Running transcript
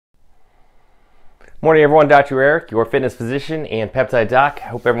Morning everyone, Dr. Eric, your fitness physician and peptide doc. I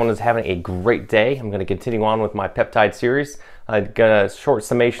hope everyone is having a great day. I'm going to continue on with my peptide series. I've got a short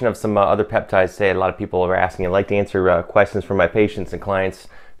summation of some other peptides today. A lot of people are asking. I'd like to answer questions from my patients and clients,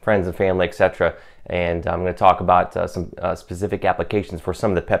 friends and family, etc. And I'm going to talk about some specific applications for some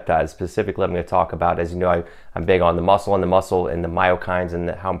of the peptides. Specifically, I'm going to talk about, as you know, I'm big on the muscle and the myokines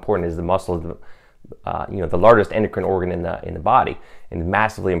and how important is the muscle. The largest endocrine organ in the body, and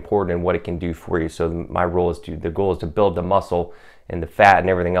massively important in what it can do for you. So my role is the goal is to build the muscle, and the fat and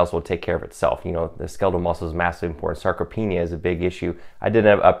everything else will take care of itself. The skeletal muscle is massively important. Sarcopenia is a big issue. I did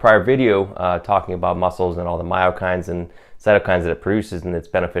a prior video talking about muscles and all the myokines and cytokines that it produces and its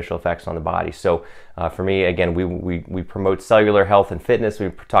beneficial effects on the body. So for me, again, we promote cellular health and fitness.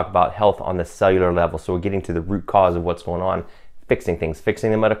 We talk about health on the cellular level. So we're getting to the root cause of what's going on, fixing things,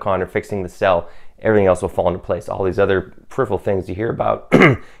 fixing the mitochondria, fixing the cell. Everything else will fall into place. All these other peripheral things you hear about,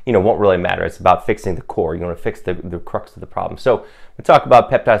 won't really matter. It's about fixing the core. You want to fix the crux of the problem. So we talk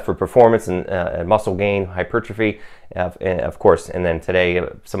about peptides for performance and muscle gain, hypertrophy, of course. And then today,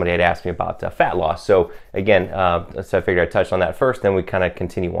 somebody had asked me about fat loss. So again, so I figured I'd touch on that first, then we kind of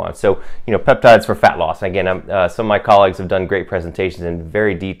continue on. So, peptides for fat loss. Again, some of my colleagues have done great presentations in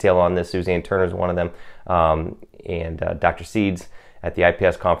very detail on this. Suzanne Turner is one of them, and Dr. Seeds at the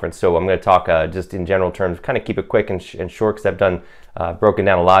IPS conference. So I'm going to talk just in general terms, kind of keep it quick and short, because I've done broken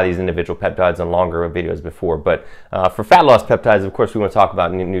down a lot of these individual peptides on longer videos before. But for fat loss peptides, of course, we want to talk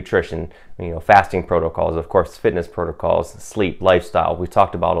about nutrition, fasting protocols, of course, fitness protocols, sleep, lifestyle. We've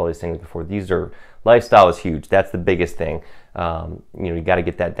talked about all these things before. Lifestyle is huge. That's the biggest thing. You got to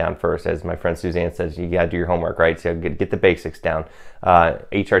get that down first. As my friend Suzanne says, you got to do your homework, right? So get the basics down.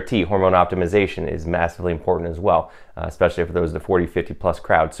 HRT, hormone optimization, is massively important as well, especially for those the 40, 50 plus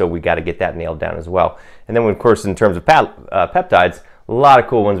crowd. So we got to get that nailed down as well. And then, of course, in terms of peptides, a lot of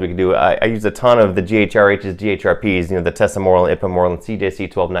cool ones we can do. I use a ton of the GHRHs, GHRPs, the tesamorelin, ipamorelin,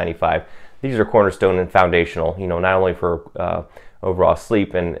 CJC 1295. These are cornerstone and foundational, not only for overall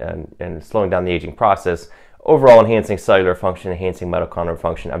sleep and slowing down the aging process, overall enhancing cellular function, enhancing mitochondrial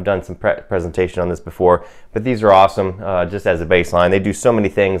function. I've done some presentation on this before, but these are awesome just as a baseline. They do so many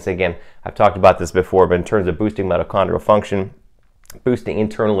things. Again, I've talked about this before, but in terms of boosting mitochondrial function, boosting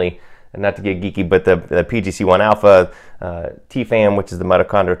internally, and not to get geeky, but the PGC1 alpha, TFAM, which is the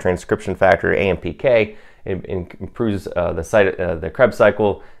mitochondrial transcription factor, AMPK, it improves the Krebs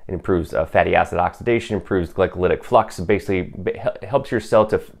cycle. It improves fatty acid oxidation, improves glycolytic flux. Basically, helps your cell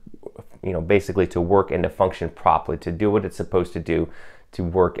to, basically to work and to function properly, to do what it's supposed to do, to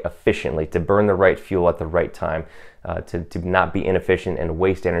work efficiently, to burn the right fuel at the right time, to not be inefficient and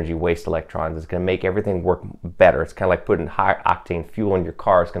waste energy, waste electrons. It's going to make everything work better. It's kind of like putting high octane fuel in your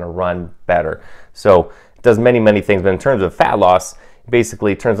car. It's going to run better. So it does many, many things. But in terms of fat loss,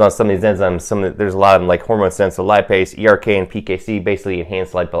 basically turns on some of these enzymes. There's a lot of them, like hormone sensitive lipase, ERK, and PKC, basically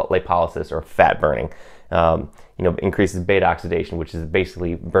enhance lipolysis or fat burning. Increases beta oxidation, which is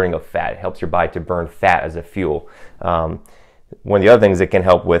basically burning of fat. It helps your body to burn fat as a fuel. One of the other things it can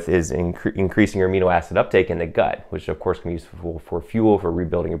help with is increasing your amino acid uptake in the gut, which of course can be useful for fuel, for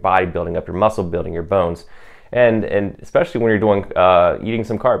rebuilding your body, building up your muscle, building your bones. And especially when you're doing eating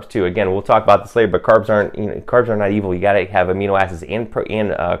some carbs too. Again, we'll talk about this later, but carbs are not evil. You got to have amino acids and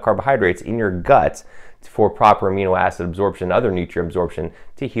carbohydrates in your gut for proper amino acid absorption, other nutrient absorption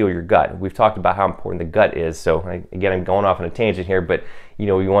to heal your gut. We've talked about how important the gut is. So again, I'm going off on a tangent here, but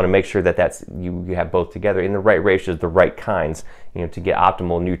you want to make sure that you have both together in the right ratios, the right kinds, to get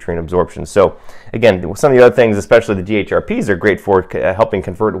optimal nutrient absorption. So again, some of the other things, especially the GHRPs, are great for helping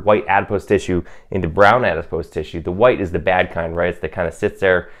convert white adipose tissue into brown adipose tissue. The white is the bad kind, right? It's the kind of sits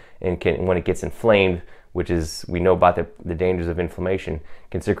there and when it gets inflamed, which is, we know about the dangers of inflammation,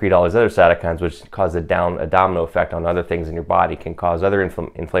 can secrete all these other cytokines, which cause a domino effect on other things in your body, can cause other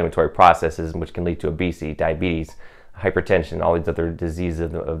inflammatory processes, which can lead to obesity, diabetes, hypertension, all these other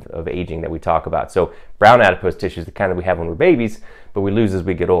diseases of aging that we talk about. So brown adipose tissue is the kind that we have when we're babies, but we lose as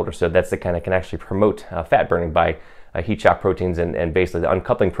we get older. So that's the kind that can actually promote fat burning by heat shock proteins and basically the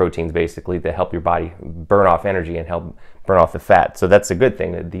uncoupling proteins, basically, that help your body burn off energy and help burn off the fat. So that's a good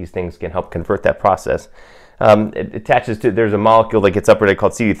thing, that these things can help convert that process. It attaches to, there's a molecule that gets upregulated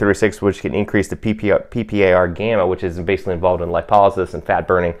called CD36, which can increase the PPAR gamma, which is basically involved in lipolysis and fat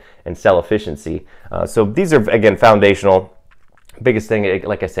burning and cell efficiency. So these are, again, foundational. Biggest thing,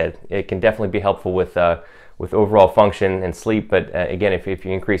 like I said, it can definitely be helpful with overall function and sleep, but again, if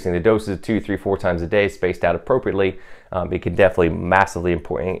you're increasing the doses 2, 3, 4 times a day, spaced out appropriately, it can definitely massively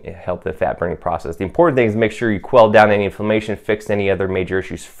help the fat burning process. The important thing is make sure you quell down any inflammation, fix any other major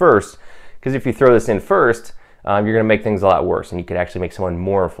issues first, because if you throw this in first, you're going to make things a lot worse, and you could actually make someone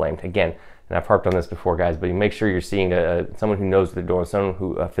more inflamed. Again, and I've harped on this before, guys, but you make sure you're seeing someone who knows what they're doing, someone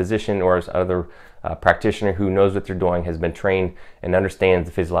who, a physician or other practitioner who knows what they're doing, has been trained and understands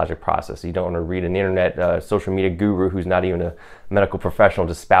the physiologic process. You don't want to read an internet social media guru who's not even a medical professional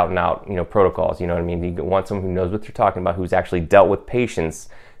just spouting out, you know, protocols. You know what I mean? You want someone who knows what they're talking about, who's actually dealt with patients,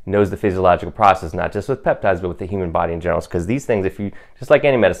 knows the physiological process, not just with peptides, but with the human body in general. Because these things, if you, just like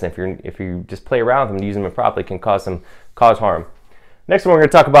any medicine, if you just play around with them and use them improperly, can cause harm. Next one we're going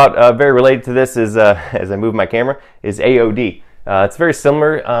to talk about, very related to this, is as I move my camera, is AOD. It's very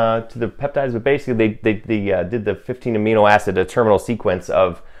similar to the peptides, but basically they did the 15 amino acid, a terminal sequence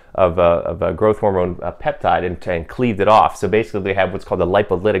of a growth hormone peptide, and cleaved it off. So basically they have what's called the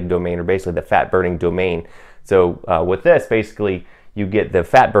lipolytic domain, or basically the fat burning domain. So with this, basically you get the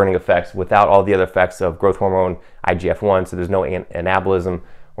fat burning effects without all the other effects of growth hormone, IGF-1, so there's no anabolism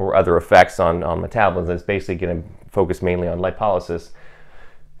or other effects on metabolism. It's basically going to focus mainly on lipolysis.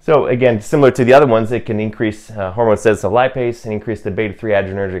 So again, similar to the other ones, it can increase hormone synthesis of lipase and increase the beta-3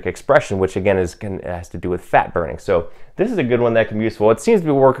 adrenergic expression, which again has to do with fat burning. So this is a good one that can be useful. It seems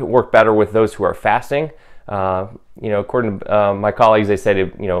to work better with those who are fasting. You know, according to my colleagues, they said,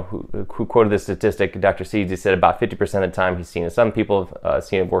 you know, who quoted this statistic, Dr. Seeds, he said about 50% of the time he's seen it. Some people have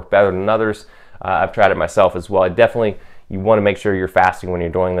seen it work better than others. I've tried it myself as well. You want to make sure you're fasting when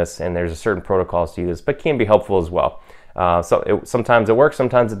you're doing this, and there's a certain protocols to use, but can be helpful as well. Sometimes it works,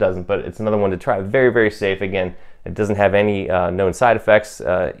 sometimes it doesn't, but it's another one to try. Very, very safe. Again, it doesn't have any known side effects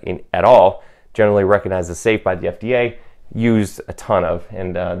at all. Generally recognized as safe by the FDA. Used a ton of,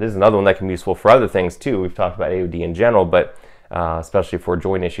 and this is another one that can be useful for other things too. We've talked about AOD in general, but especially for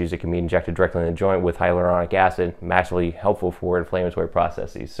joint issues, it can be injected directly in the joint with hyaluronic acid, massively helpful for inflammatory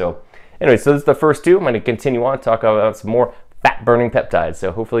processes. So anyway, so this is the first two. I'm going to continue on, talk about some more fat burning peptides.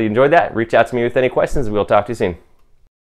 So hopefully you enjoyed that. Reach out to me with any questions. We'll talk to you soon.